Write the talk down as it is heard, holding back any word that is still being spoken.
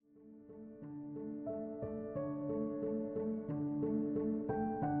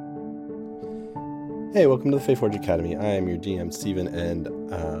Hey, welcome to the Faeforge Academy. I am your GM, Steven, and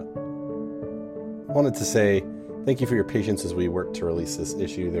wanted to say thank you for your patience as we worked to release this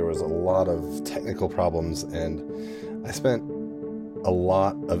issue. There was a lot of technical problems, and I spent a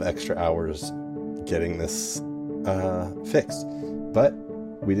lot of extra hours getting this fixed. But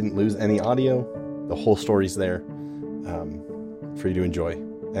we didn't lose any audio. The whole story's there for you to enjoy.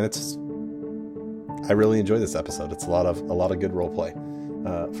 And I really enjoy this episode. It's a lot of good role play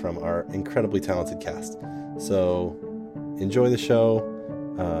from our incredibly talented cast. So enjoy the show.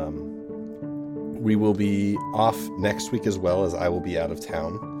 We will be off next week as well, as I will be out of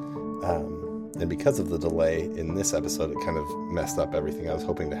town. And because of the delay in this episode, it kind of messed up everything. I was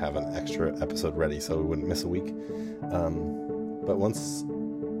hoping to have an extra episode ready so we wouldn't miss a week. But once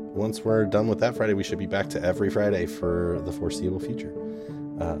we're done with that Friday, we should be back to every Friday for the foreseeable future.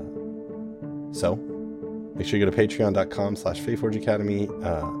 So make sure you go to patreon.com/Faeforge Academy.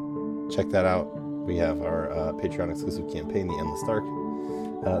 Check that out. We have our Patreon exclusive campaign, The Endless Dark,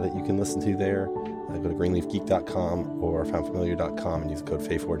 that you can listen to there. Go to greenleafgeek.com or foundfamiliar.com and use the code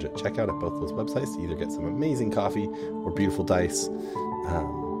Faeforge at checkout at both those websites to either get some amazing coffee or beautiful dice.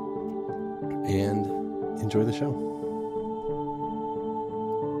 And enjoy the show.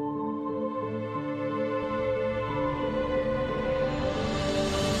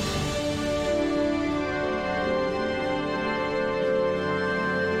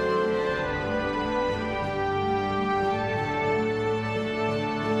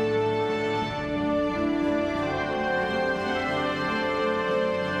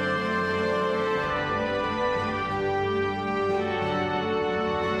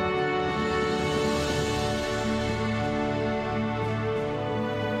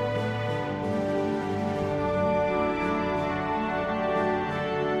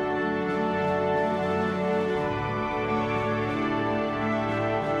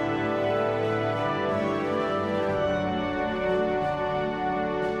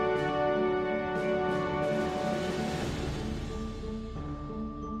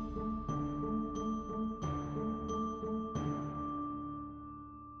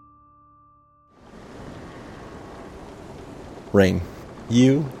 Rain,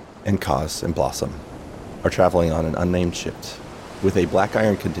 you and Kaz and Blossom are traveling on an unnamed ship with a Black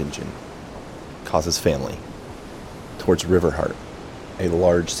Iron contingent, Kaz's family, towards Riverheart, a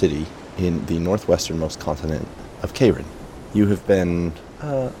large city in the northwesternmost continent of Kayrin. You have been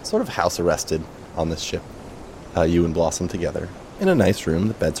sort of house arrested on this ship, you and Blossom together, in a nice room.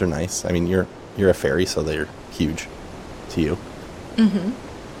 The beds are nice. I mean, you're a fairy, so they're huge to you. Mm-hmm.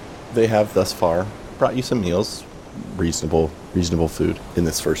 They have thus far brought you some meals, reasonable food in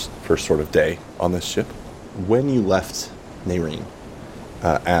this first sort of day on this ship. When you left Nairine,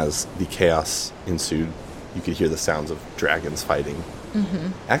 as the chaos ensued, you could hear the sounds of dragons fighting. Mm-hmm.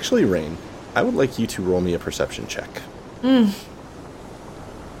 Actually, Rain, I would like you to roll me a perception check. Ooh.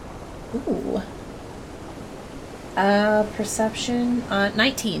 Perception,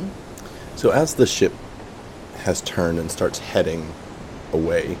 19. So as the ship has turned and starts heading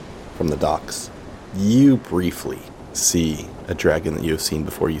away from the docks, you briefly see a dragon that you have seen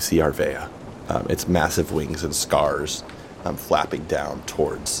before. You see Arvea. Its massive wings and scars flapping down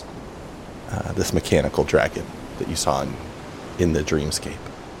towards this mechanical dragon that you saw in the dreamscape,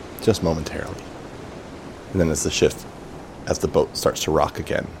 just momentarily. And then as the boat starts to rock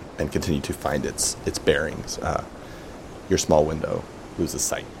again and continue to find its bearings, your small window loses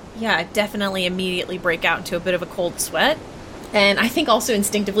sight. Yeah, I definitely immediately break out into a bit of a cold sweat. And I think also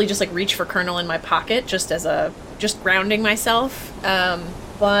instinctively just like reach for Colonel in my pocket just grounding myself.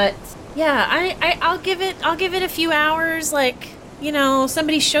 But yeah, I'll give it a few hours. Like, you know,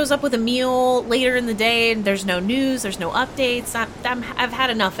 somebody shows up with a meal later in the day and there's no news, there's no updates. I've had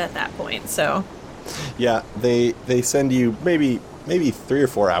enough at that point. So yeah, they send you maybe 3 or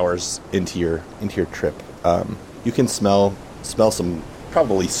 4 hours into your trip. You can smell some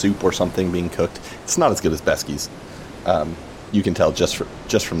probably soup or something being cooked. It's not as good as Besky's. You can tell just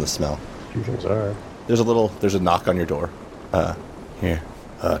from the smell. Two things are. There's a knock on your door. Here,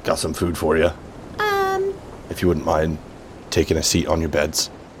 got some food for you. If you wouldn't mind taking a seat on your beds.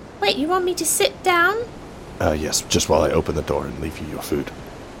 Wait, you want me to sit down? Yes, just while I open the door and leave you your food.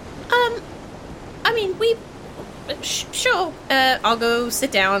 I mean, sure. I'll go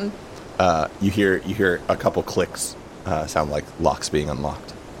sit down. You hear a couple clicks, sound like locks being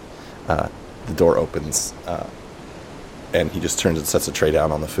unlocked. The door opens, and he just turns and sets a tray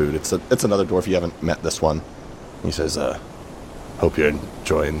down on the food. It's another dwarf. You haven't met this one. He says, hope you're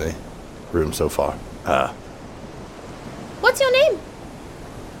enjoying the room so far. What's your name?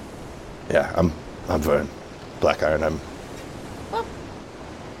 Yeah, I'm Vern. Black Iron. Well,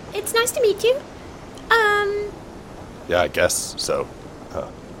 it's nice to meet you. I guess so.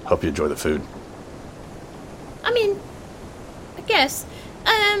 Hope you enjoy the food. I mean, I guess.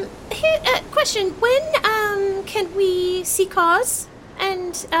 Question. When, can we see cars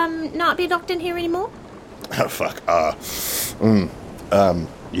and, not be locked in here anymore? Oh, fuck.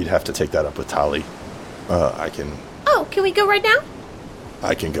 You'd have to take that up with Tali. Oh, can we go right now?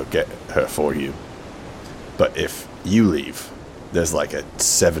 I can go get her for you. But if you leave, there's like a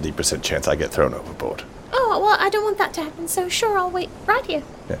 70% chance I get thrown overboard. Oh, well, I don't want that to happen, so sure, I'll wait right here.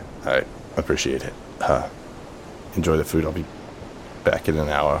 Yeah, I appreciate it. Enjoy the food. I'll be back in an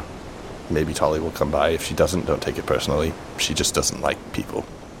hour. Maybe Tali will come by. If she doesn't, don't take it personally. She just doesn't like people.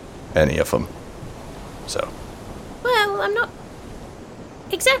 Any of them. So. Well, I'm not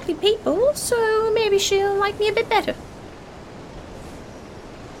exactly people, so maybe she'll like me a bit better.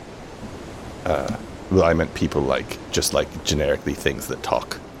 Well, I meant people just like generically things that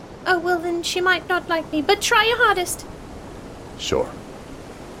talk. Oh, well, then she might not like me, but try your hardest. Sure.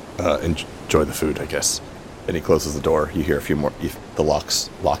 Enjoy the food, I guess. And he closes the door. You hear a few more. The locks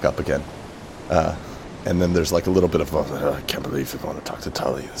lock up again. And then there's like a little bit of, I can't believe they want to talk to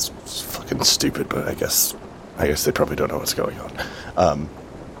Tali. It's fucking stupid, but I guess they probably don't know what's going on.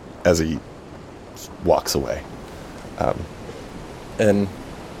 As he walks away. And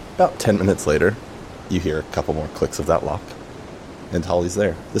about 10 minutes later, you hear a couple more clicks of that lock. And Tali's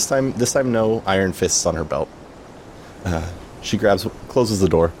there. This time no iron fists on her belt. She closes the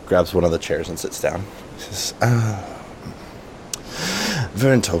door, grabs one of the chairs and sits down. She says,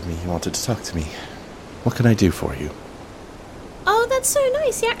 Vern told me he wanted to talk to me. What can I do for you? Oh, that's so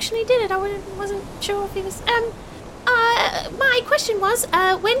nice. He actually did it. I wasn't sure if he was... my question was,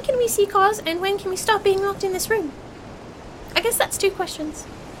 when can we see cars and when can we stop being locked in this room? I guess that's 2 questions.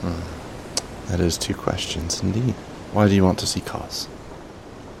 That is 2 questions, indeed. Why do you want to see cars?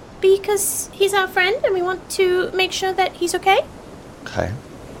 Because he's our friend and we want to make sure that he's okay. Okay.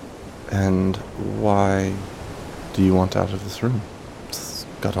 And why do you want out of this room? It's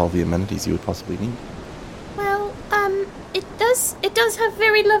got all the amenities you would possibly need. Well, it does have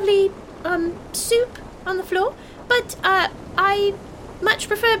very lovely, soup on the floor, but, I much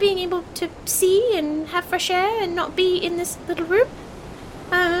prefer being able to see and have fresh air and not be in this little room.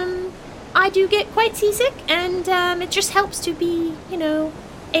 I do get quite seasick, and, it just helps to be,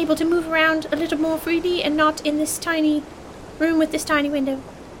 able to move around a little more freely and not in this tiny room with this tiny window.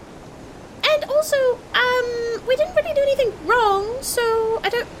 And also, we didn't really do anything wrong, so I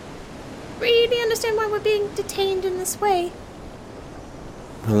don't really understand why we're being detained in this way.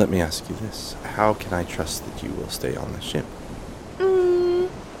 Well, let me ask you this. How can I trust that you will stay on the ship?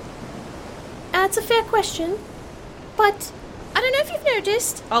 That's a fair question, but I don't know if you've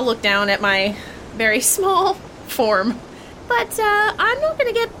noticed. I'll look down at my very small form. But, I'm not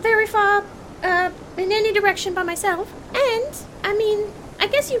gonna get very far, in any direction by myself. And, I mean, I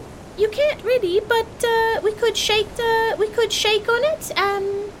guess you can't really, but, we could shake on it,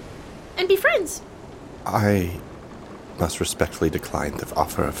 and be friends. I must respectfully decline the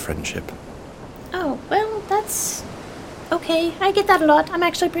offer of friendship. Oh, well, that's okay. I get that a lot. I'm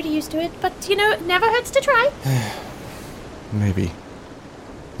actually pretty used to it, but, it never hurts to try. Maybe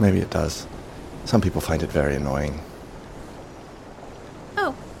it does. Some people find it very annoying.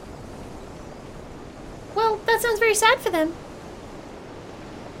 Oh. Well, that sounds very sad for them.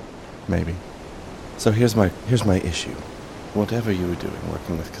 Maybe. So here's my issue. Whatever you were doing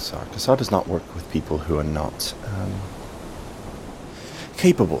working with Kassar does not work with people who are not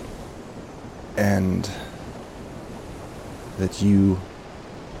capable. And that you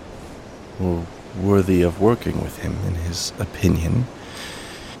were worthy of working with him, in his opinion,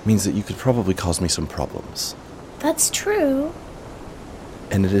 means that you could probably cause me some problems. That's true.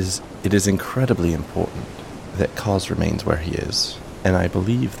 And it is incredibly important that Kaz remains where he is, and I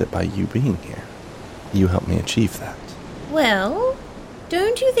believe that by you being here, you help me achieve that. Well,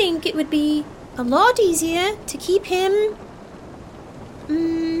 don't you think it would be a lot easier to keep him,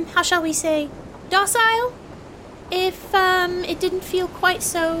 how shall we say, docile? If, it didn't feel quite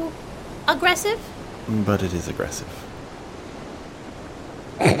so aggressive? But it is aggressive.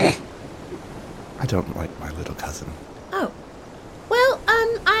 I don't like my little cousin. Oh. Well,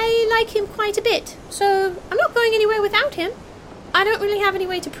 I like him quite a bit, so I'm not going anywhere without him. I don't really have any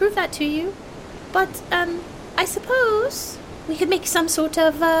way to prove that to you, but, I suppose we could make some sort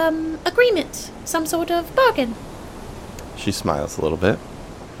of, agreement, some sort of bargain. She smiles a little bit.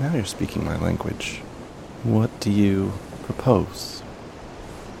 Now you're speaking my language. What do you propose?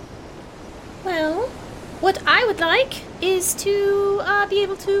 Well, what I would like is to, be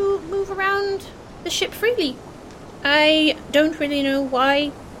able to move around the ship freely. I don't really know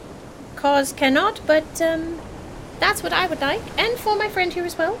why Kaz cannot, but, That's what I would like. And for my friend here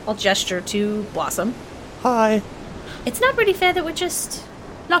as well. I'll gesture to Blossom. Hi. It's not really fair that we're just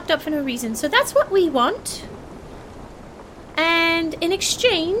locked up for no reason. So that's what we want. And in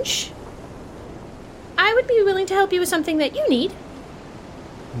exchange, I would be willing to help you with something that you need.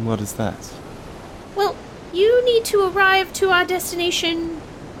 What is that? Well, you need to arrive to our destination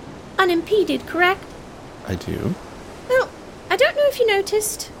unimpeded, correct? I do. Well, I don't know if you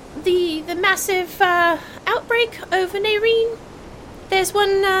noticed the massive outbreak over Nairene. There's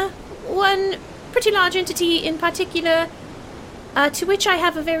one pretty large entity in particular to which I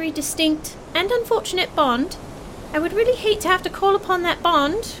have a very distinct and unfortunate bond. I would really hate to have to call upon that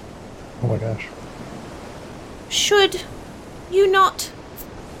bond. Oh my gosh. Should you not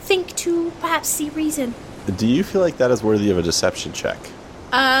think to perhaps see reason? Do you feel like that is worthy of a deception check?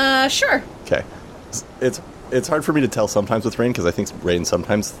 Sure. Okay. It's hard for me to tell sometimes with Rain because I think Rain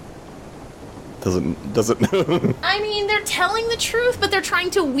sometimes doesn't know. I mean, they're telling the truth, but they're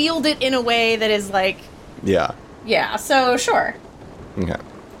trying to wield it in a way that is like... Yeah. Yeah, so sure. Okay.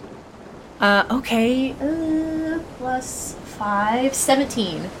 Okay. Plus 5,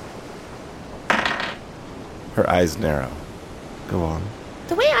 17. Her eyes narrow. Go on.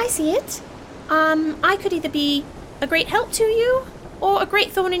 The way I see it, I could either be a great help to you or a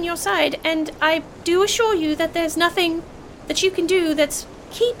great thorn in your side, and I do assure you that there's nothing that you can do that's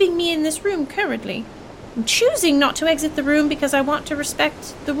keeping me in this room currently. I'm choosing not to exit the room because I want to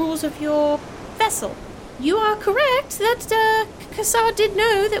respect the rules of your vessel. You are correct that Kassar did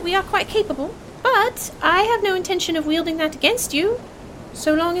know that we are quite capable, but I have no intention of wielding that against you,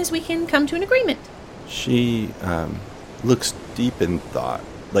 so long as we can come to an agreement. She looks deep in thought,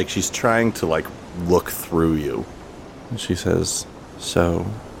 like she's trying to look through you. And she says, "So,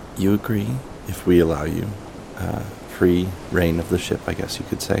 you agree if we allow you free reign of the ship, I guess you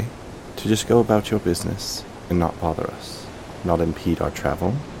could say, to just go about your business and not bother us, not impede our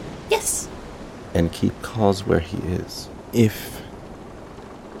travel, Yes. and keep Cause where he is. If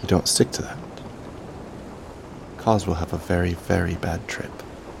you don't stick to that, Cause will have a very, very bad trip."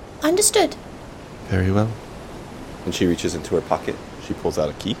 Understood. Very well. And she reaches into her pocket. She pulls out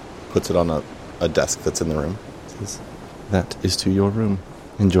a key, puts it on a desk that's in the room. Says, "That is to your room.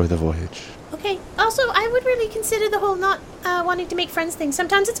 Enjoy the voyage." Okay. Also, I would really consider the whole not wanting to make friends thing.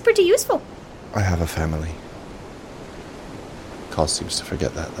 Sometimes it's pretty useful. I have a family. Cause seems to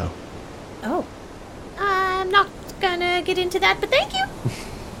forget that, though. Oh. I'm not gonna get into that, but thank you.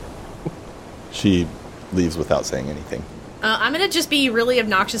 She leaves without saying anything. I'm gonna just be really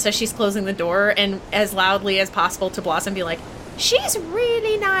obnoxious as she's closing the door and as loudly as possible to Blossom be like, "She's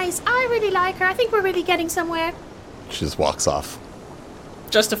really nice. I really like her. I think we're really getting somewhere." She just walks off.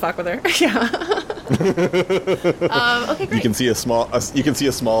 Just to fuck with her. Yeah. Okay, great. You can see a small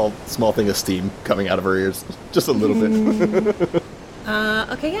thing of steam coming out of her ears, just a little bit.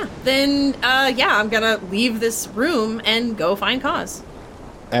 Okay, yeah. Then, I'm gonna leave this room and go find Cause.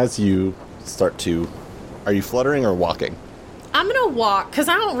 As you start to, are you fluttering or walking? I'm gonna walk, because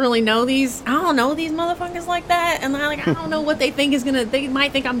I don't know these motherfuckers like that, and I don't know what they think is gonna, they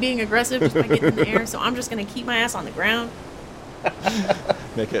might think I'm being aggressive just by getting in the air, so I'm just gonna keep my ass on the ground.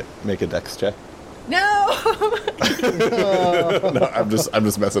 Make a dex check. No! No, I'm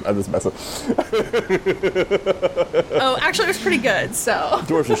just messing. Oh, actually it was pretty good, so.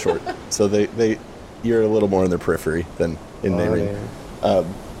 Dwarves are short, so you're a little more in their periphery than in Nairene.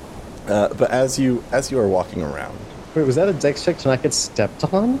 But as you are walking around. Wait, was that a dex check to not get stepped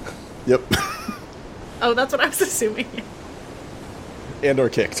on? Yep. Oh, that's what I was assuming. And or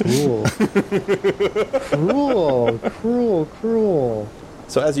kicked. Cruel.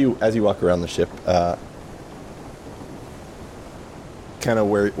 So as you walk around the ship, kind of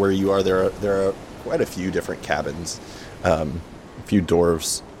where you are, there are quite a few different cabins, a few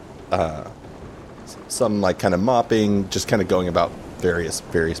dwarves, some kind of mopping, just kind of going about various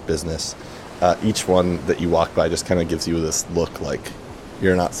business. Each one that you walk by just kind of gives you this look like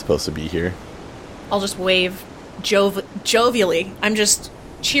you're not supposed to be here. I'll just wave jovially. I'm just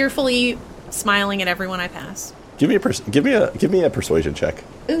cheerfully smiling at everyone I pass. Give me a persuasion check.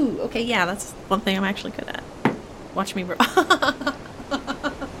 Ooh, okay, yeah, that's one thing I'm actually good at. Watch me roll.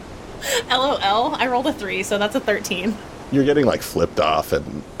 LOL, I rolled a 3, so that's a 13. You're getting flipped off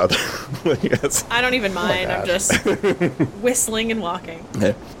and other. Yes. I don't even mind. I'm just whistling and walking.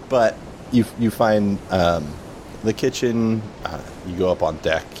 Okay. But you find the kitchen. You go up on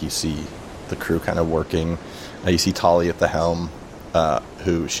deck. You see the crew kind of working. You see Tali at the helm,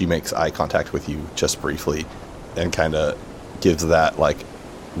 who she makes eye contact with you just briefly, and kind of gives that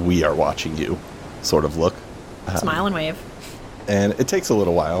 "we are watching you" sort of look. Smile and wave. And it takes a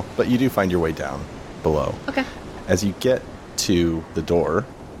little while, but you do find your way down below. Okay. As you get to the door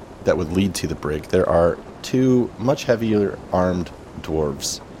that would lead to the brig, there are two much heavier armed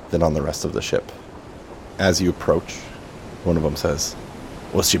dwarves than on the rest of the ship. As you approach, one of them says,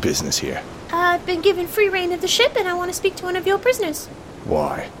 "What's your business here?" I've been given free reign of the ship and I want to speak to one of your prisoners.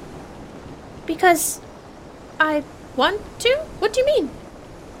 Why? Because I want to? What do you mean?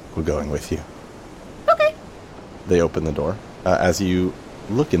 We're going with you. Okay. They open the door. As you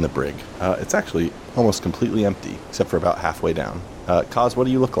look in the brig, it's actually almost completely empty, except for about halfway down. Kaz, what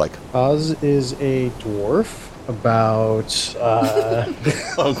do you look like? Oz is a dwarf, about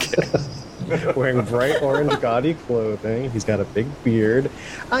Okay. wearing bright orange gaudy clothing. He's got a big beard.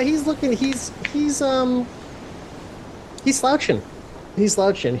 He's slouching. He's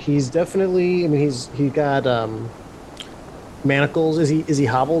slouching. He's definitely. I mean, he got manacles. Is he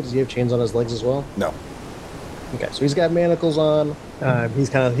hobbled? Does he have chains on his legs as well? No. Okay, so he's got manacles on.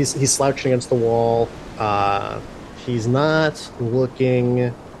 He's slouching against the wall. He's not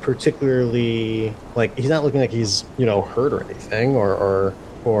looking particularly like he's hurt or anything or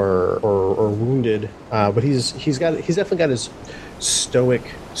wounded. But he's definitely got his stoic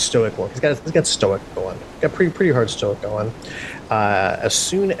look. He's got stoic going. Got pretty hard stoic going. As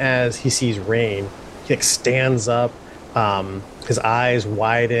soon as he sees Rain, he stands up. His eyes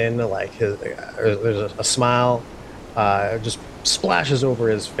widen, like there's a smile just splashes over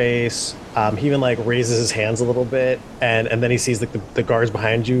his face. He even raises his hands a little bit, and then he sees the guards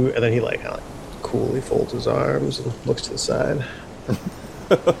behind you, and then he coolly folds his arms and looks to the side.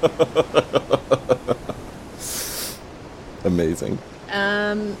 Amazing.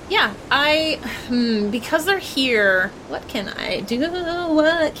 Yeah, because they're here, what can I do?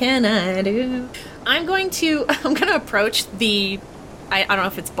 I'm going to approach I don't know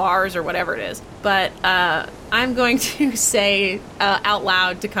if it's bars or whatever it is, but, I'm going to say, out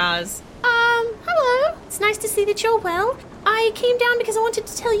loud to Kaz, hello, it's nice to see that you're well. I came down because I wanted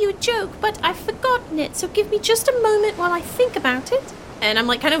to tell you a joke, but I've forgotten it, so give me just a moment while I think about it. And I'm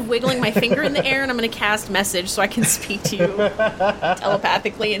kind of wiggling my finger in the air, and I'm going to cast message so I can speak to you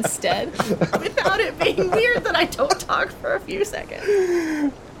telepathically instead, without it being weird that I don't talk for a few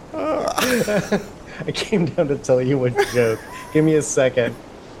seconds. I came down to tell you a joke. Give me a second.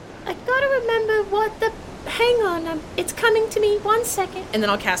 I gotta remember what the... Hang on, it's coming to me. 1 second. And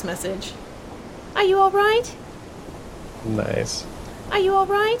then I'll cast message. Are you alright? Nice. Are you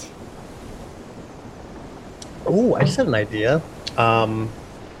alright? Oh, I just had an idea.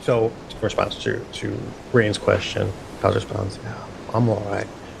 So, in response to Rain's question, Kaz responds, "Yeah, I'm all right.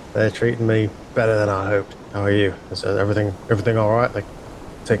 They're treating me better than I hoped. How are you? Is everything all right?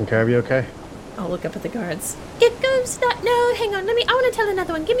 Taking care of you okay?" I'll look up at the guards. It goes that... No, hang on. I want to tell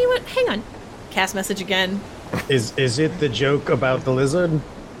another one. Give me one... Hang on. Cast message again. Is it the joke about the lizard?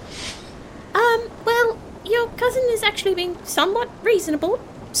 Well, your cousin is actually being somewhat reasonable.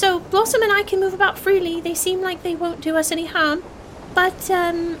 So, Blossom and I can move about freely. They seem like they won't do us any harm. But,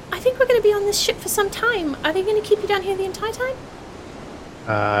 I think we're going to be on this ship for some time. Are they going to keep you down here the entire time?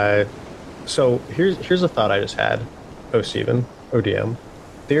 So here's a thought I just had. Steven, ODM.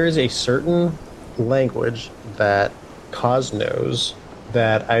 There is a certain language that Kaz knows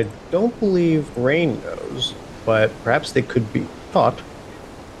that I don't believe Rain knows, but perhaps they could be taught.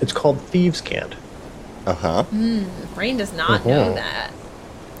 It's called Thieves' Cant. Uh-huh. Rain does not know that.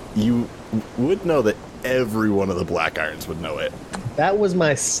 You would know that every one of the Black Irons would know it. That was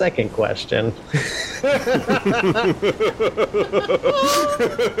my second question.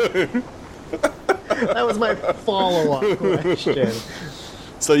 That was my follow-up question.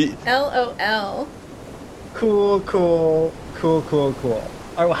 So LOL. Cool.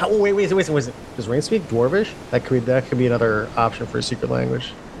 All right, wait. Does Rain speak Dwarvish? That could be another option for a secret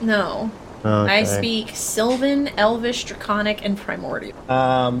language. No. Okay. I speak Sylvan, Elvish, Draconic, and Primordial.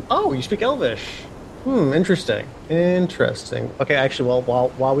 You speak Elvish. Interesting. Okay, actually,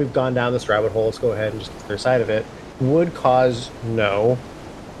 while we've gone down this rabbit hole, let's go ahead and just get to the other side of it. Would Kaz know?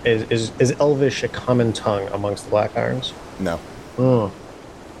 Is Elvish a common tongue amongst the Black Irons? no. So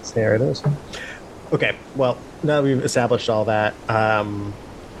there it is. Okay, well, now that we've established all that,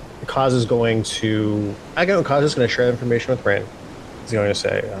 Kaz is going to... Kaz is going to share the information with Rain. He's going to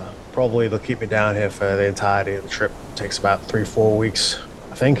say, probably they'll keep me down here for the entirety of the trip. It takes about 3-4 weeks,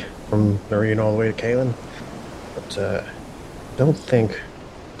 I think, from Noreen all the way to Kalen. But don't think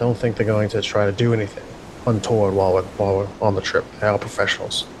they're going to try to do anything untoward while we're on the trip. They're all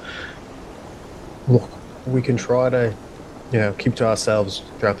professionals. Look, we can try to, keep to ourselves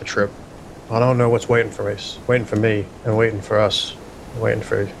throughout the trip. I don't know what's waiting for us, waiting for me, and waiting for us, waiting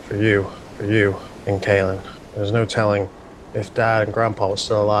for you and Kalen. There's no telling if Dad and Grandpa were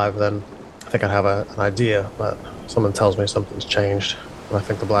still alive then. I think I have an idea, but someone tells me something's changed. And I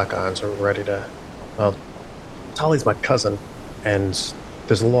think the Black Irons are ready to... Well, Tali's my cousin, and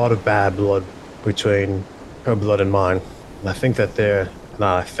there's a lot of bad blood between her blood and mine. And I think that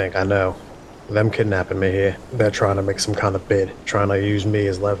I know. Them kidnapping me here, they're trying to make some kind of bid, trying to use me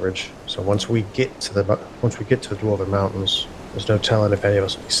as leverage. So once we get to the Dwarven Mountains, there's no telling if any of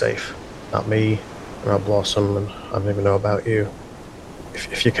us will be safe. Not me, not Blossom, and I don't even know about you.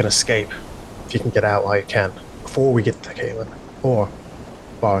 If you can escape, if you can get out while you can, before we get to Caelan, or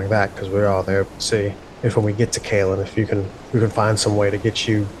barring that, because we are there, see if when we get to Caelan, if we can find some way to get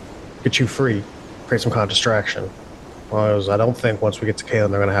you free, create some kind of distraction. Whereas I don't think once we get to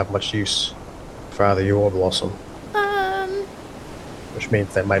Caelan, they're going to have much use for either you or Blossom. Which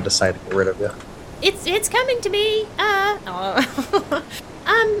means they might decide to get rid of you. It's coming to me.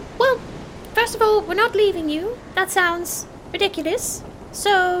 Well, first of all, we're not leaving you. That sounds ridiculous.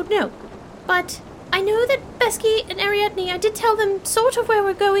 So, no. But I know that Besky and Ariadne, I did tell them sort of where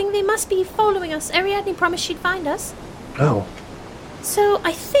we're going. They must be following us. Ariadne promised she'd find us. Oh. So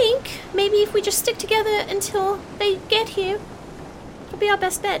I think maybe if we just stick together until they get here, it'll be our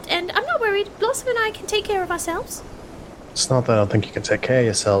best bet. And I'm not worried. Blossom and I can take care of ourselves. It's not that I don't think you can take care of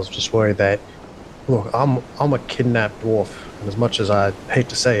yourselves. Just worried that, look, I'm a kidnapped dwarf, and as much as I hate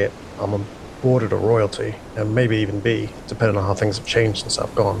to say it, I'm a border to royalty, and maybe even be, depending on how things have changed since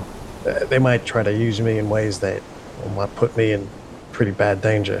I've gone. They might try to use me in ways that might put me in pretty bad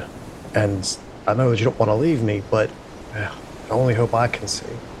danger. And I know that you don't want to leave me, but the only hope I can see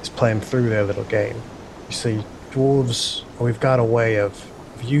is playing through their little game. You see, dwarves, we've got a way of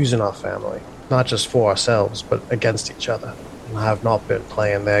using our family, not just for ourselves, but against each other. And I have not been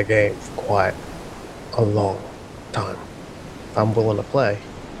playing their game for quite a long time. If I'm willing to play,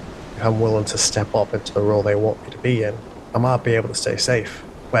 if I'm willing to step up into the role they want me to be in, I might be able to stay safe.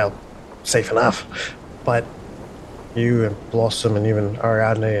 Well, safe enough. But you and Blossom and even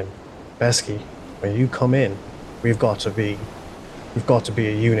Ariadne and Besky, when you come in, we've got to be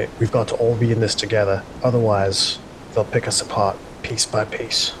a unit. We've got to all be in this together. Otherwise, they'll pick us apart piece by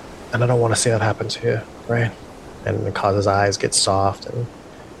piece. And I don't want to see that happen to you, right? And Kaz's eyes get soft and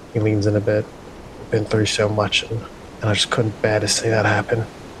he leans in a bit. We've been through so much and I just couldn't bear to see that happen.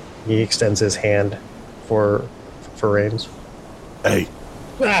 He extends his hand for Rains. Hey.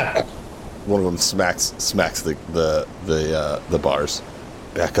 Ah! One of them smacks the bars.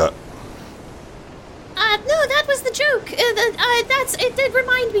 Back up. No, that was the joke. It did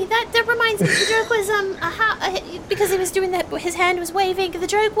remind me. That reminds me. The joke was, because he was doing that, his hand was waving. The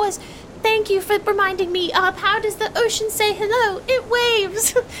joke was, thank you for reminding me. How does the ocean say hello? It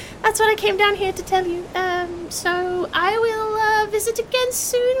waves. That's what I came down here to tell you. So I will visit again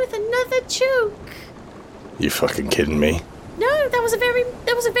soon with another joke. You fucking kidding me? No, that was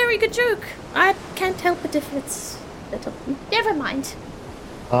a very good joke. I can't help it if it's little. Never mind.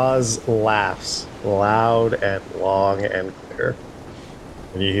 Oz laughs loud and long and clear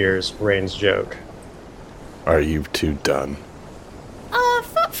when he hears Rain's joke. Are you two done?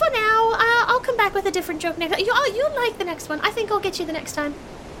 For now, I'll come back with a different joke next. You'll like the next one. I think I'll get you the next time.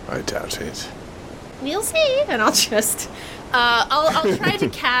 I doubt it. We'll see. And I'll just, I'll try to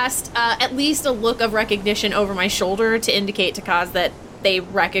cast at least a look of recognition over my shoulder to indicate to Kaz that they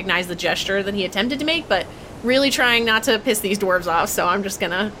recognize the gesture that he attempted to make, but really trying not to piss these dwarves off, so I'm just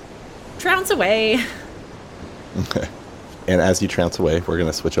gonna trounce away. Okay. And as you trounce away, we're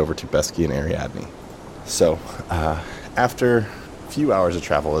gonna switch over to Besky and Ariadne. So, after a few hours of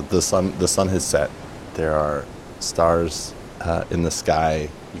travel, the sun has set. There are stars in the sky.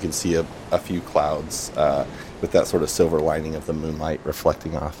 You can see a few clouds with that sort of silver lining of the moonlight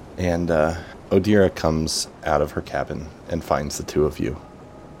reflecting off. And Odira comes out of her cabin and finds the two of you.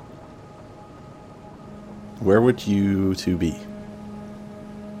 Where would you two be?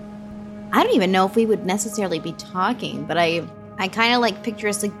 I don't even know if we would necessarily be talking, but I kind of like picture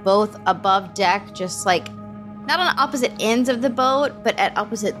us like both above deck, just like not on opposite ends of the boat, but at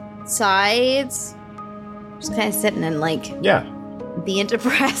opposite sides. Just kind of sitting and like being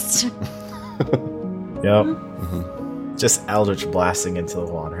depressed. Yep. Mm-hmm. Just eldritch blasting into the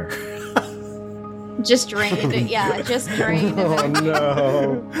water. Just drained it, yeah, just drained it. Oh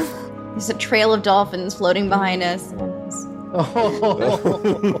no. There's a trail of dolphins floating behind us.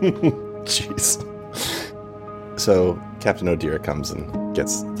 Jeez. So Captain Odira comes and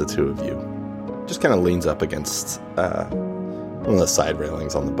gets the two of you. Just kind of leans up against one of the side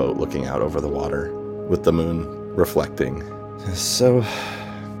railings on the boat, looking out over the water with the moon reflecting. So,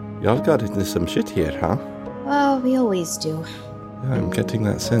 y'all got into some shit here, huh? Oh, we always do. I'm getting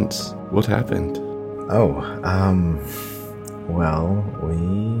that sense. What happened? Well,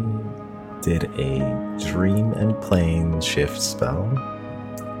 we did a dream and plane shift spell.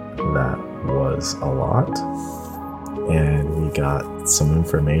 That was a lot. And we got some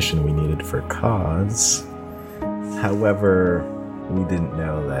information we needed for Cause. However, we didn't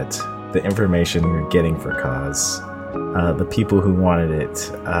know that the information we were getting for Cause, the people who wanted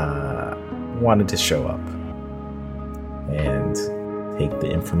it wanted to show up and take the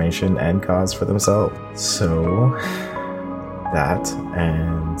information and Cause for themselves. So that,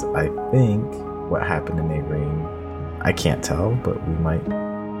 and I think what happened in Nayreen, I can't tell, but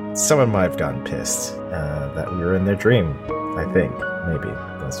someone might have gotten pissed that we were in their dream. I think, maybe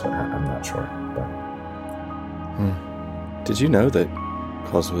that's what happened. I'm not sure, but Did you know that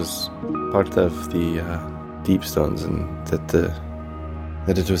Cos was part of the Deepstones, and that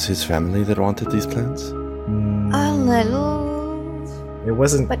it was his family that wanted these plans? A little, it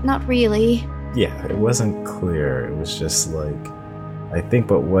wasn't. but not really. Yeah, it wasn't clear. It was just like, I think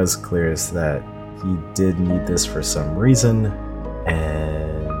what was clear is that he did need this for some reason,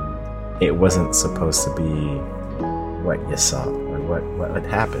 and it wasn't supposed to be what you saw or what had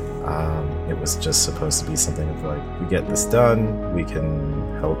happened. It was just supposed to be something of like, we get this done, we can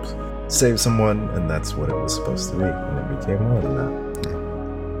help save someone, and that's what it was supposed to be, and it became more than that.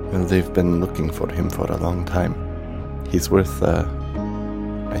 Well, they've been looking for him for a long time. He's worth, I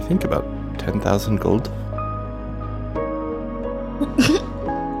think about 10,000 gold.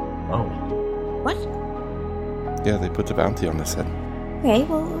 Oh. What? Yeah, they put a bounty on his head. Okay,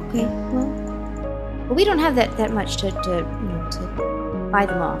 well, we don't have that much to buy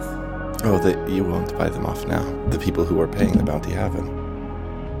them off. Oh, you won't buy them off now. The people who are paying the bounty have them.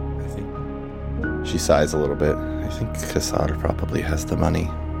 I think. She sighs a little bit. I think Kassar probably has the money.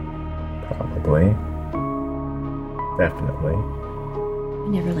 Probably. Definitely. I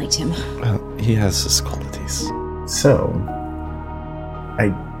never liked him. Well, he has his qualities. So,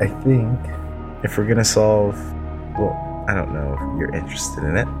 I think if we're gonna solve, well, I don't know if you're interested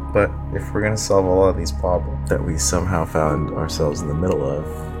in it, but if we're gonna solve a lot of these problems that we somehow found ourselves in the middle of,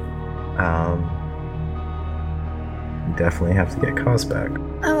 we definitely have to get Cause back.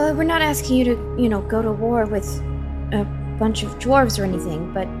 We're not asking you to, go to war with a bunch of dwarves or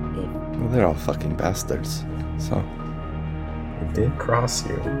anything, but Well, they're all fucking bastards. So, It did cross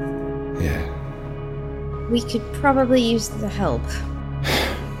you. yeah. we could probably use the help.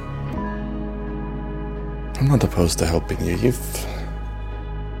 I'm not opposed to helping you.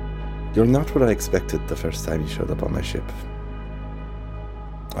 You're not what I expected the first time you showed up on my ship.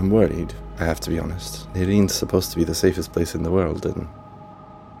 I'm worried, I have to be honest. Nayreen's supposed to be the safest place in the world, and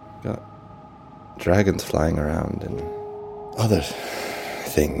got dragons flying around and other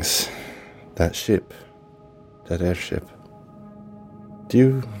things. That ship, that airship. Do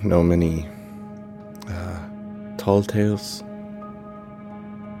you know many tall tales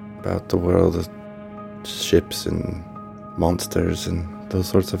about the world of ships and monsters and those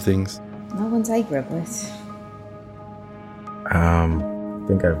sorts of things? Not ones I grew up with. I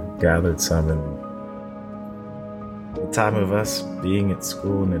think I've gathered some in the time of us being at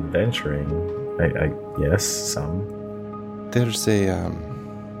school and adventuring. I yes, some. There's a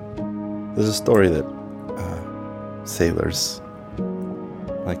story that sailors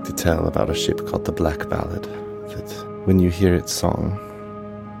like to tell about a ship called the Black Ballad. That when you hear its song,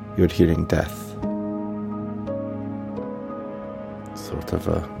 you're hearing death. Sort of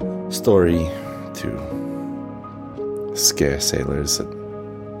a story to scare sailors and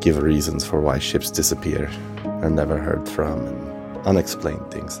give reasons for why ships disappear, are never heard from, and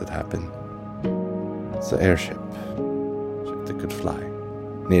unexplained things that happen. It's an airship. Ship that could fly.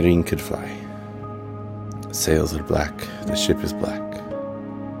 Nayreen could fly. The sails are black. The ship is black.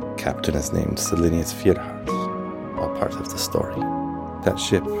 Captain is named Selenius Fierhart. All part of the story. That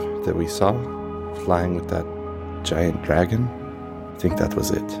ship that we saw, flying with that giant dragon, I think that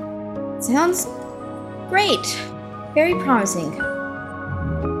was it. Sounds great. Very promising.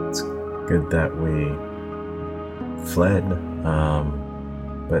 It's good that we fled,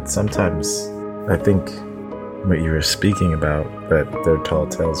 but sometimes I think what you were speaking about, that they're tall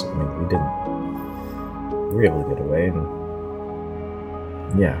tales, we were able to get away, and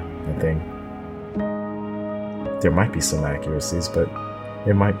yeah, I think there might be some accuracies, but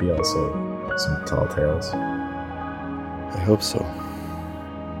there might be also some tall tales. I hope so.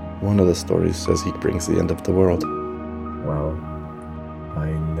 One of the stories says he brings the end of the world. Well,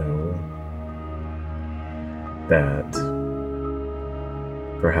 I know that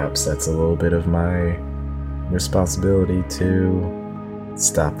perhaps that's a little bit of my responsibility to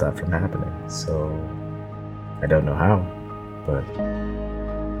stop that from happening. So I don't know how, but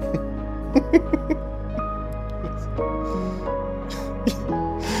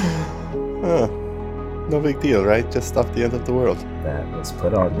Oh, no big deal, right? Just stop the end of the world. That was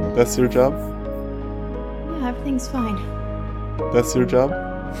put on me. That's your job? Yeah, everything's fine. That's your job?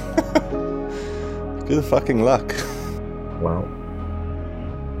 Good fucking luck. Well,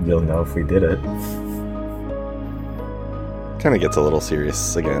 you'll know if we did it. Kind of gets a little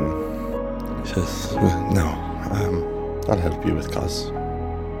serious again. He says, no, I'll help you with cause.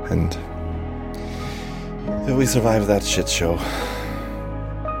 And if we survive that shit show,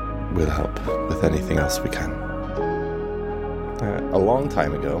 we'll help with anything else we can. A long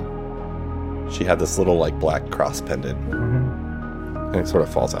time ago, she had this little, like, black cross pendant. And it sort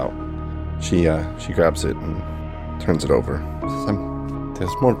of falls out. She grabs it and turns it over. Says,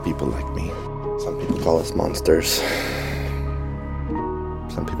 there's more people like me. Some people call us monsters.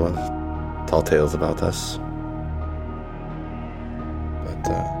 Some people have tall tales about us. But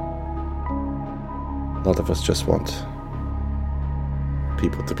a lot of us just want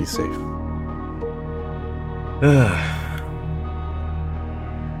people to be safe.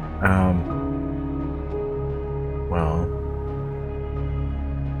 Well,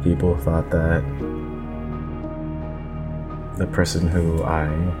 people thought that the person who I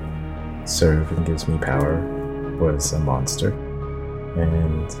serve and gives me power was a monster.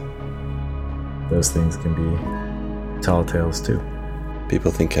 And those things can be tall tales too.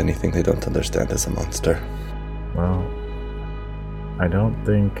 People think anything they don't understand is a monster. Well, I don't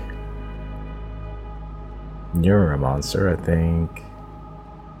think you're a monster. I think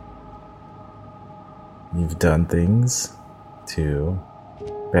you've done things to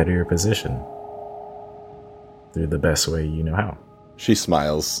better your position through the best way you know how. She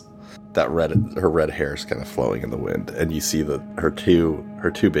smiles. Her red hair is kind of flowing in the wind, and you see her two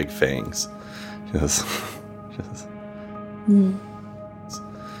big fangs. She goes,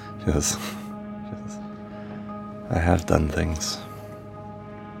 I have done things.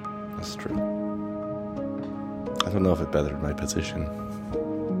 That's true. I don't know if it bettered my position.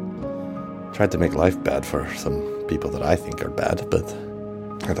 Tried to make life bad for some people that I think are bad, but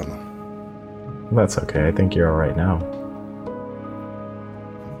I don't know. That's okay. I think you're alright now.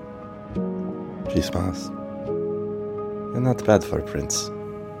 She smiles. You're not bad for a prince.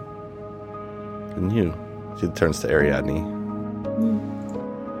 And you? She turns to Ariadne.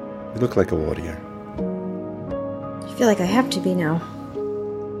 You look like a warrior. I feel like I have to be now.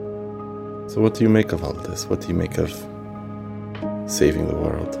 So what do you make of all of this? What do you make of saving the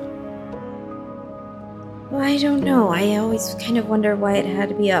world? Well, I don't know. I always kind of wonder why it had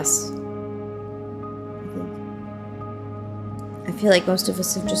to be us. I feel like most of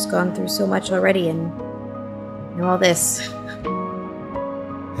us have just gone through so much already and know all this.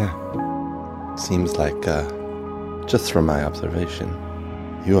 Yeah. Seems like, just from my observation,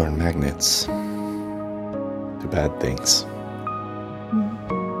 you are magnets to bad things.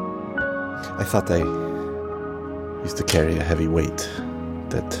 I thought I used to carry a heavy weight,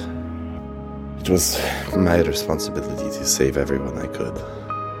 that it was my responsibility to save everyone I could.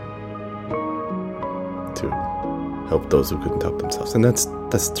 To help those who couldn't help themselves. And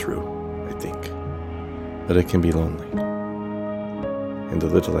that's true, I think. But it can be lonely. And the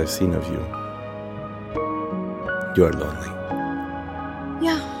little I've seen of you, you are lonely.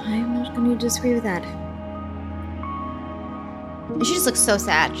 Yeah, I'm not going to disagree with that. And she just looks so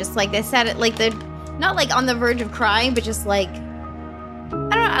sad. Just like they said it, like they're not like on the verge of crying, but just like, I don't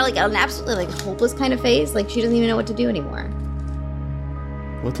know, like an absolutely like hopeless kind of face. Like she doesn't even know what to do anymore.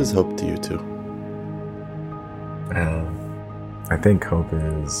 What is hope to you two? I think hope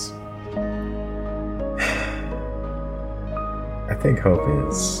is...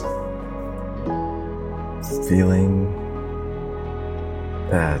 feeling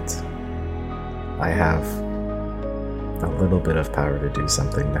that I have a little bit of power to do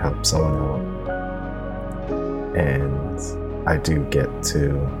something to help someone out. And I get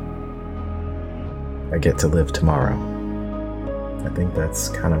to live tomorrow. I think that's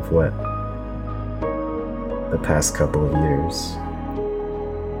kind of what the past couple of years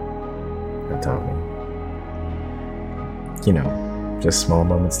have taught me. You know, just small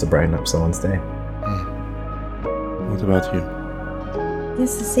moments to brighten up someone's day. What about you?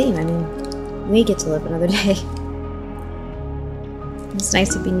 It's the same. I mean, we get to live another day. It's nice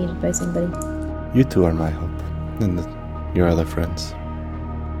to be needed by somebody. You two are my hope, and your other friends.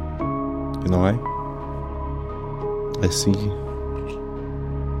 You know why? I see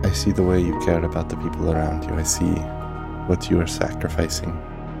the way you care about the people around you. I see what you are sacrificing.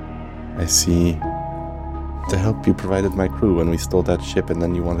 I see the help you provided my crew when we stole that ship, and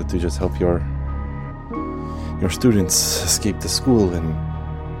then you wanted to just help your students escape the school, and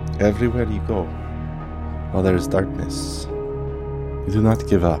everywhere you go, while there is darkness, you do not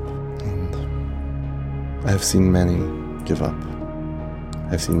give up. And I have seen many give up.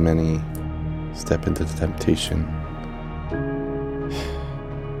 I've seen many step into the temptation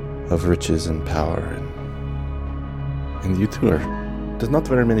of riches and power, and you two are. There's not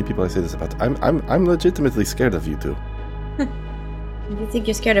very many people I say this about. I'm legitimately scared of you two. If you think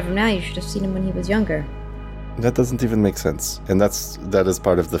you're scared of him now, you should have seen him when he was younger. That doesn't even make sense, and that is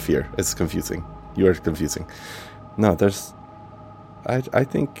part of the fear. It's confusing. You are confusing. No, there's. I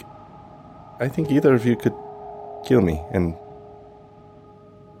think either of you could kill me, and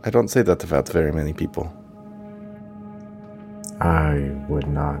I don't say that about very many people. I would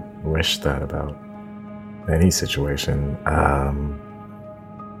not wish that about any situation.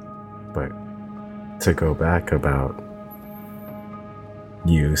 But to go back about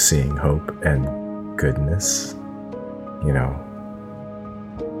you seeing hope and goodness, you know,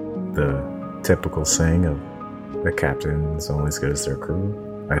 the typical saying of the captain's only as good as their crew,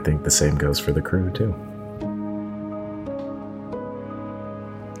 I think the same goes for the crew too.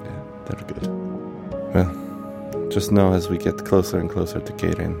 Yeah, they're good. Well, just know as we get closer and closer to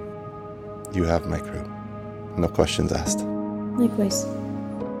Keirin, you have my crew. No questions asked. Likewise.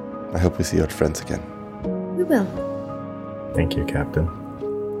 I hope we see our friends again. We will. Thank you, Captain.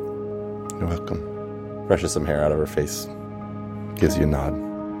 You're welcome. Brushes some hair out of her face, gives you a nod,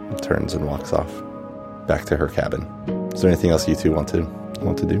 and turns and walks off back to her cabin. Is there anything else you two want to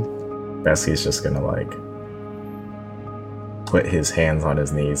do? Besky's just gonna like put his hands on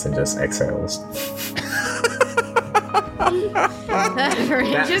his knees and just exhales. We're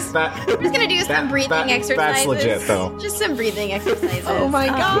just gonna do some breathing exercises. That's legit, though. Just some breathing exercises. Oh my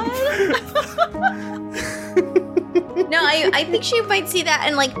god. No, I think she might see that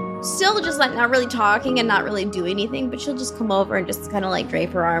and like still just like not really talking and not really do anything, but she'll just come over and just kind of like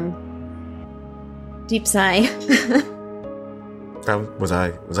drape her arm. Deep sigh. Was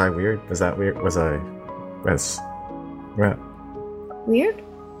I weird? Was that weird? What? Weird?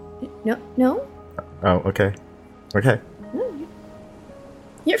 No. Oh, okay. Okay. No,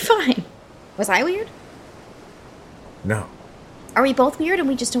 you're fine. Was I weird? No. Are we both weird and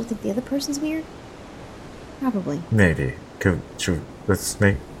we just don't think the other person's weird? Probably. Maybe.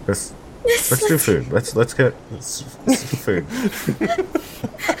 Let's do food. Let's do food.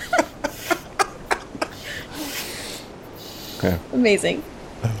 Yeah. Amazing.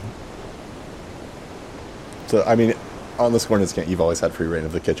 So, I mean, on the Scornus camp, you've always had free reign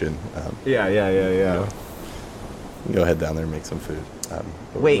of the kitchen. Yeah. You can go head down there and make some food.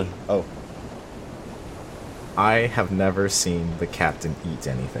 Wait. Oh. I have never seen the captain eat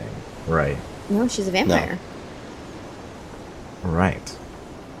anything. Right. No, she's a vampire. Right.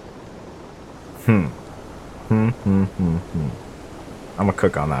 I'm gonna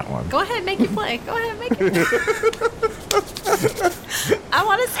cook on that one. Go ahead, make your play. Go ahead, make it. I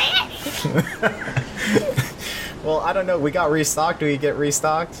want to see it. Well, I don't know. We got restocked. Do we get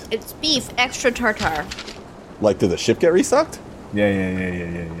restocked? It's beef, extra tartar. Like, did the ship get restocked?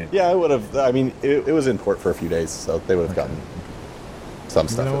 Yeah. Yeah, I would have. I mean, it was in port for a few days, so they would have gotten some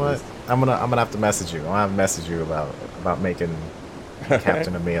stuff. You know at what? least. I'm gonna have to message you. I'm gonna have to message you about making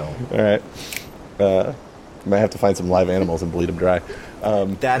Captain a meal. All right. Might have to find some live animals and bleed them dry.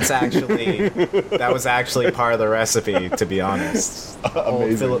 That was actually part of the recipe, to be honest.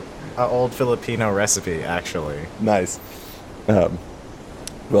 Amazing. Old Filipino recipe, actually. Nice.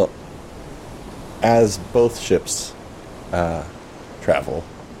 Well, as both ships travel,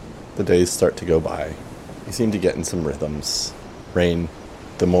 the days start to go by. You seem to get in some rhythms. Rain,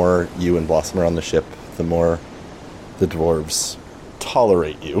 the more you and Blossom are on the ship, the more the dwarves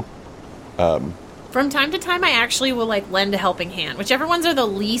tolerate you. From time to time, I actually will like lend a helping hand. Whichever ones are the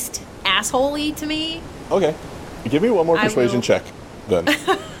least assholey to me. Okay. Give me one more I persuasion will. check, then.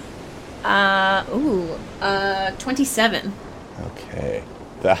 27. Okay.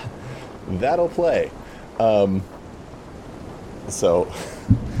 That'll play. So,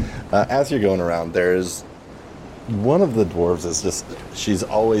 as you're going around, there's one of the dwarves is just, she's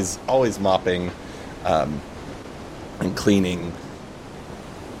always mopping and cleaning.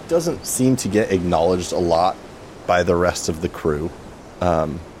 Doesn't seem to get acknowledged a lot by the rest of the crew. Her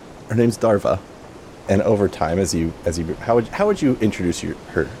name's Darva, and over time, how would you introduce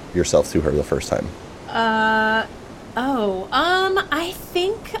yourself to her the first time? I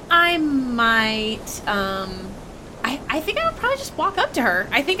think I might, I think I would probably just walk up to her.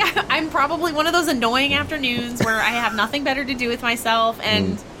 I think I'm probably one of those annoying afternoons where I have nothing better to do with myself,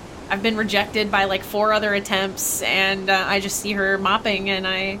 and I've been rejected by like 4 other attempts, and I just see her mopping, and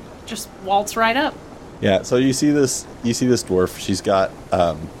I just waltz right up. Yeah, so you see this dwarf. She's got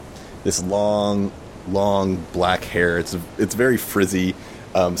this long black hair. It's very frizzy.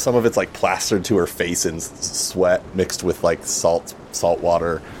 Some of it's like plastered to her face in sweat mixed with like salt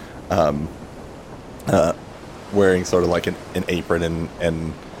water. Wearing sort of like an apron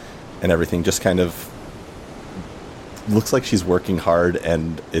and everything, just kind of looks like she's working hard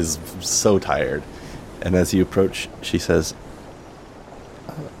and is so tired. And as you approach, she says,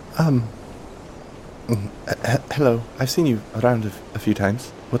 hello, I've seen you around a few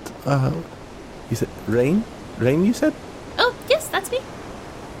times. What, you said, Rain? Rain, you said? Oh, yes, that's me.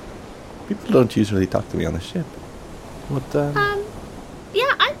 People don't usually talk to me on the ship. What,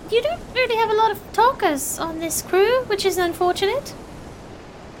 Yeah, you don't really have a lot of talkers on this crew, which is unfortunate.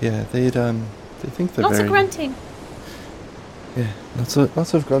 Yeah, they think they're Lots very... of grunting. Yeah,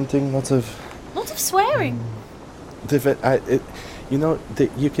 lots of grunting, lots of swearing. You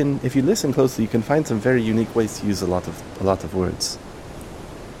can, if you listen closely, you can find some very unique ways to use a lot of words.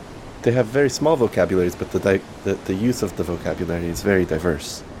 They have very small vocabularies, but the use of the vocabulary is very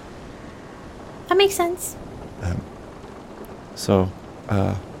diverse. That makes sense. So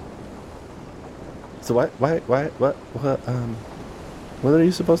what are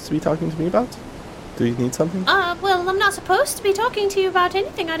you supposed to be talking to me about? Do you need something? Well, I'm not supposed to be talking to you about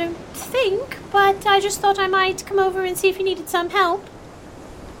anything, I don't think, but I just thought I might come over and see if you needed some help.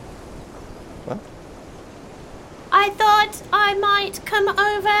 What? I thought I might come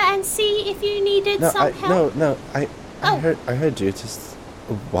over and see if you needed some help. I heard you. Just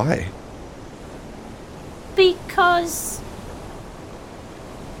why? Because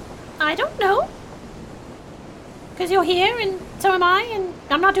I don't know. Because you're here and so am I, and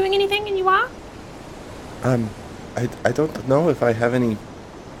I'm not doing anything and you are. I don't know if I have any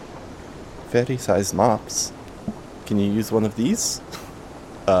fairy-sized mops. Can you use one of these?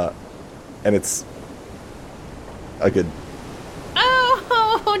 And it's a good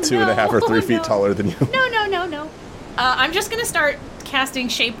 2.5 or 3 feet taller than you. No. I'm just gonna start casting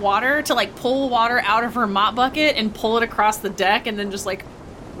shape water to like pull water out of her mop bucket and pull it across the deck, and then just like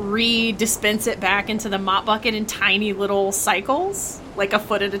re-dispense it back into the mop bucket in tiny little cycles, like a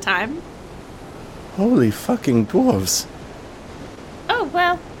foot at a time. Holy fucking dwarves. Oh,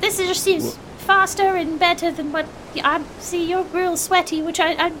 well, this just seems faster and better than what I see. You're real sweaty, which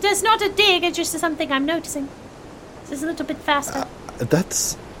that's not a dig, it's just something I'm noticing. This is a little bit faster.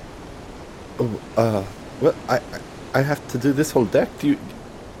 That's... well, I have to do this whole deck. Do you...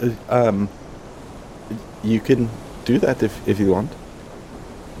 you can do that if you want.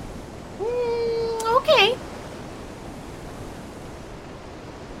 Okay.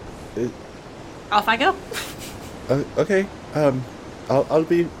 Off I go. Okay. I'll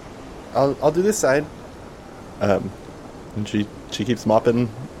do this side. And she keeps mopping.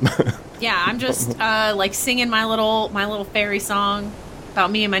 Yeah, I'm just like singing my little fairy song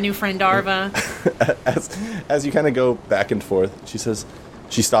about me and my new friend Darva. As you kind of go back and forth,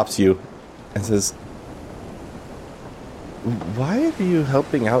 she stops you and says, "Why are you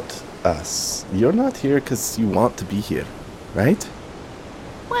helping out us? You're not here because you want to be here, right?"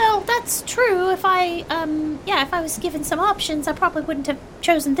 Well, that's true. If I was given some options, I probably wouldn't have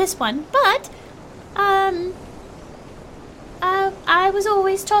chosen this one. But, I was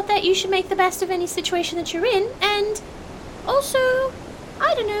always taught that you should make the best of any situation that you're in, and also,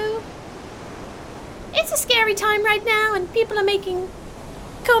 I don't know, it's a scary time right now, and people are making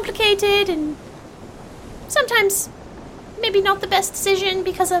complicated and sometimes maybe not the best decision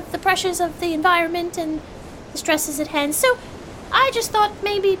because of the pressures of the environment and the stresses at hand. So, I just thought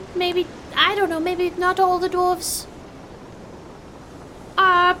maybe, I don't know, maybe not all the dwarves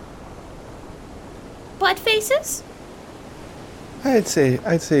are butt faces? I'd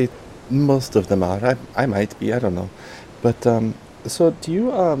say most of them are. I might be, I don't know. But, so do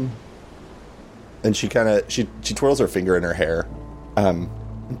you, and she kind of, she twirls her finger in her hair, and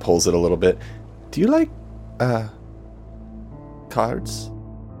pulls it a little bit. Do you like, cards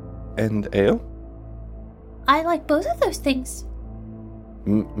and ale? I like both of those things.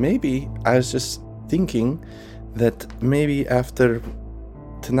 Maybe. I was just thinking that maybe after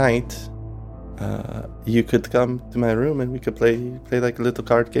tonight, you could come to my room and we could play like a little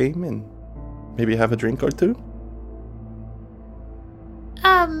card game and maybe have a drink or two.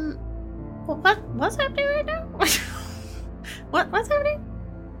 What's happening right now? What's happening?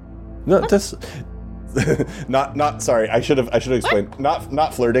 No, just not. Sorry, I should have explained. What?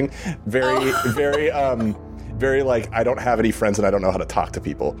 Not flirting. Very, very like I don't have any friends and I don't know how to talk to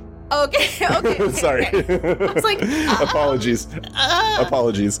people. Okay. Sorry. Okay. I was like, apologies.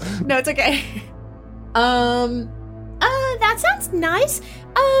 Apologies. No, it's okay. That sounds nice.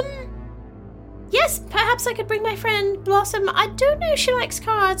 Yes, perhaps I could bring my friend Blossom. I don't know if she likes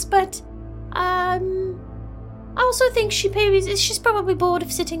cards, but, I also think she's probably bored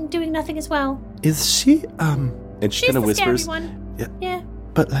of sitting doing nothing as well. Is she, and she She's kind of the whispers, scary one. Yeah.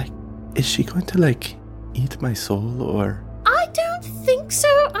 but, like, is she going to, like, eat my soul, or? I don't think so.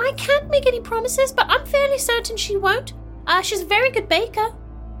 I can't make any promises, but I'm fairly certain she won't. She's a very good baker.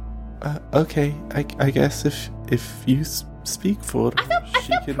 Okay, I guess if you speak for her, I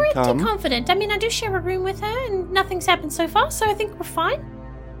feel can pretty come. confident. I mean, I do share a room with her, and nothing's happened so far, so I think we're fine.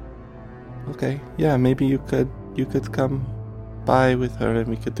 Okay, yeah, maybe you could come by with her, and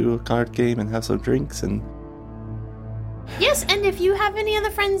we could do a card game and have some drinks, and... Yes, and if you have any other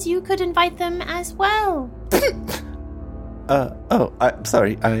friends, you could invite them as well. I'm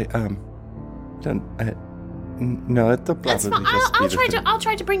sorry, no, it'll probably That's fine. I'll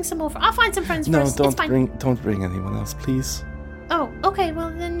try to bring some more. I'll find some friends first. No, It's fine. don't bring anyone else, please. Oh, okay. Well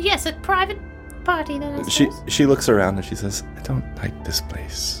then, yes, a private party then. I suppose. She looks around and she says, "I don't like this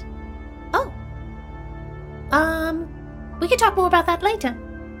place." Oh. We can talk more about that later.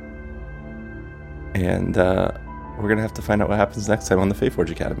 And we're gonna have to find out what happens next time on the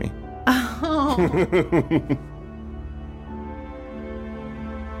Faeforge Academy. Oh.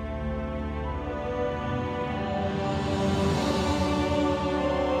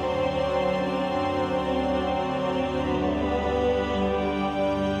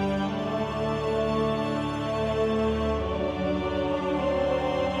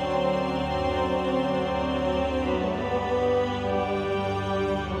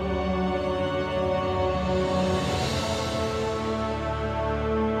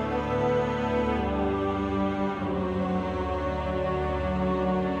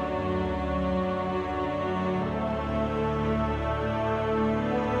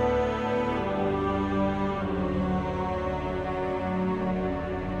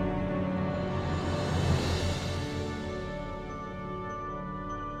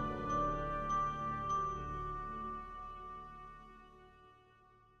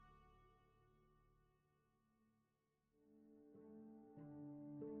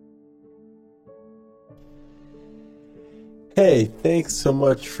 Hey, thanks so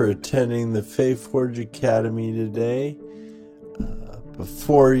much for attending the Faeforge Academy today.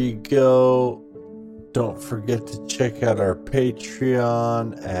 Before you go, don't forget to check out our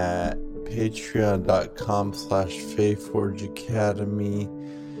Patreon at patreon.com/Faeforge Academy.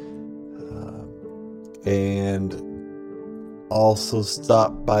 And also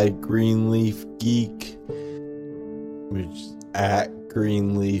stop by Greenleaf Geek, which is at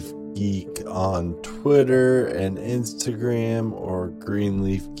Greenleaf Geek on Twitter and Instagram, or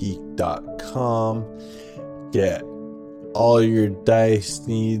greenleafgeek.com. Get all your dice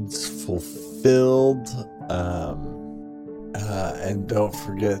needs fulfilled. And don't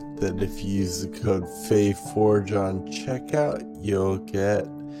forget that if you use the code FAEFORGE on checkout, you'll get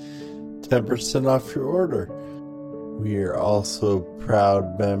 10% off your order. We are also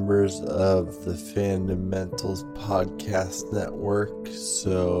proud members of the Fundamentals Podcast Network,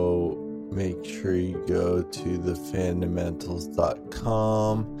 so make sure you go to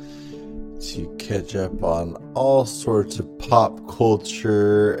thefundamentals.com to catch up on all sorts of pop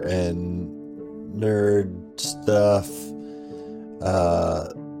culture and nerd stuff.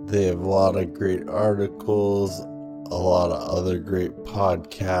 They have a lot of great articles, a lot of other great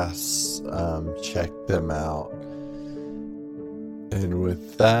podcasts. Check them out. And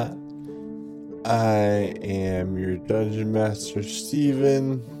with that, I am your Dungeon Master,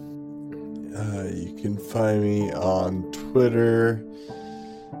 Steven. You can find me on Twitter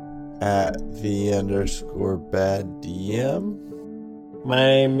at @the_baddm. My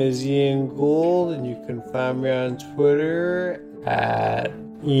name is Ian Gould, and you can find me on Twitter at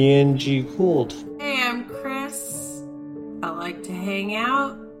IanGGould. Hey, I'm Chris. I like to hang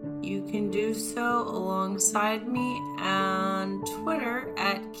out. You can do so alongside me on Twitter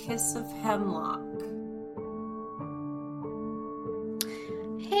at Kiss of Hemlock.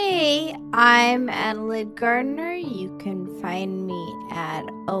 Hey, I'm Adelaide Gardner. You can find me at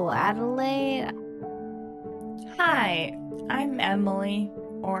Adelaide. Hi, I'm Emily,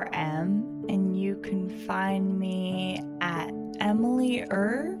 or Em, and you can find me at Emily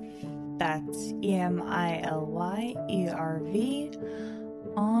Irv, that's EMILYERV,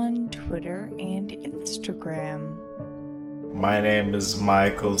 on Twitter and Instagram. My name is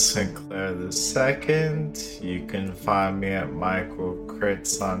Michael Sinclair II. You can find me at Michael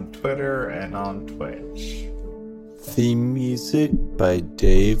Crits on Twitter and on Twitch. Theme music by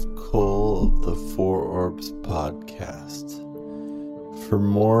Dave Cole of the Four Orbs Podcast. For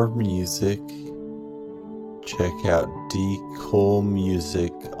more music, check out D. Cole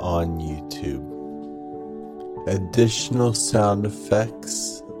Music on YouTube. Additional sound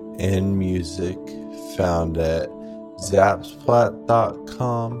effects and music found at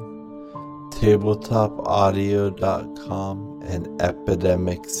zapsplat.com, tabletopaudio.com, and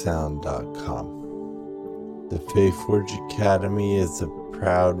epidemicsound.com. The Faeforge Academy is a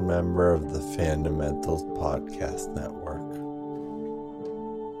proud member of the Fundamentals Podcast Network.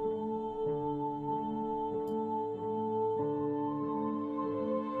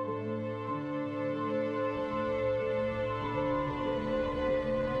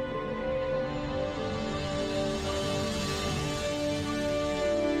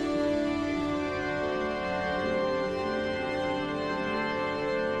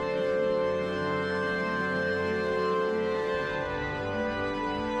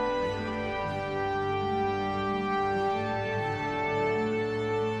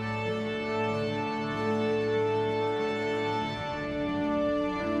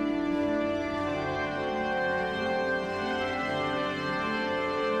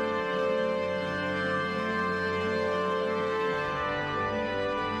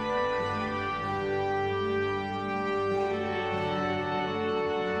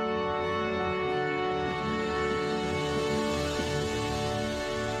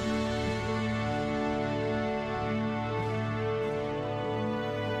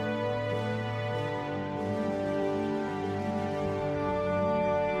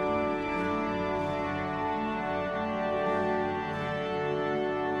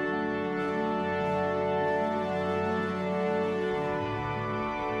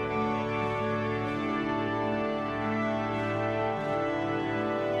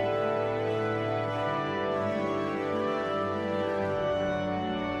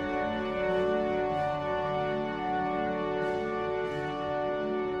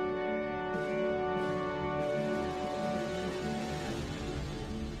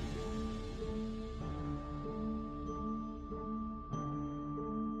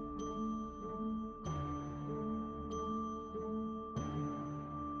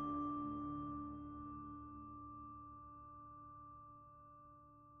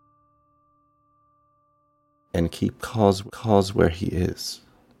 And keep Cause where he is.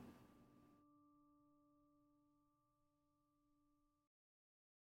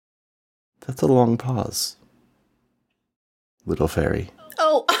 That's a long pause. Little fairy.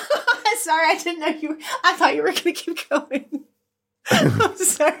 Oh, sorry, I didn't know you. I thought you were going to keep going. I'm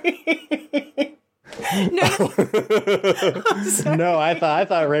sorry. No. I'm sorry. No, I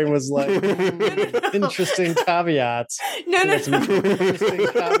thought Rain was like interesting caveats. No. Interesting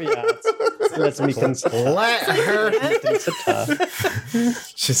caveats. Let's me Let her.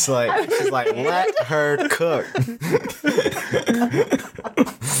 She's like, let her cook.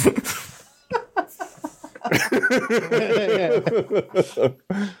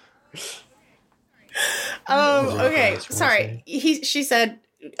 Okay, sorry. She said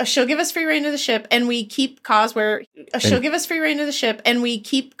she'll give us free reign of the ship, and we keep Cause where. She'll give us free reign of the ship, and we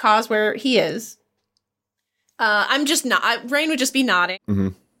keep Cause where he is. I'm just not. Rain would just be nodding. Mm-hmm.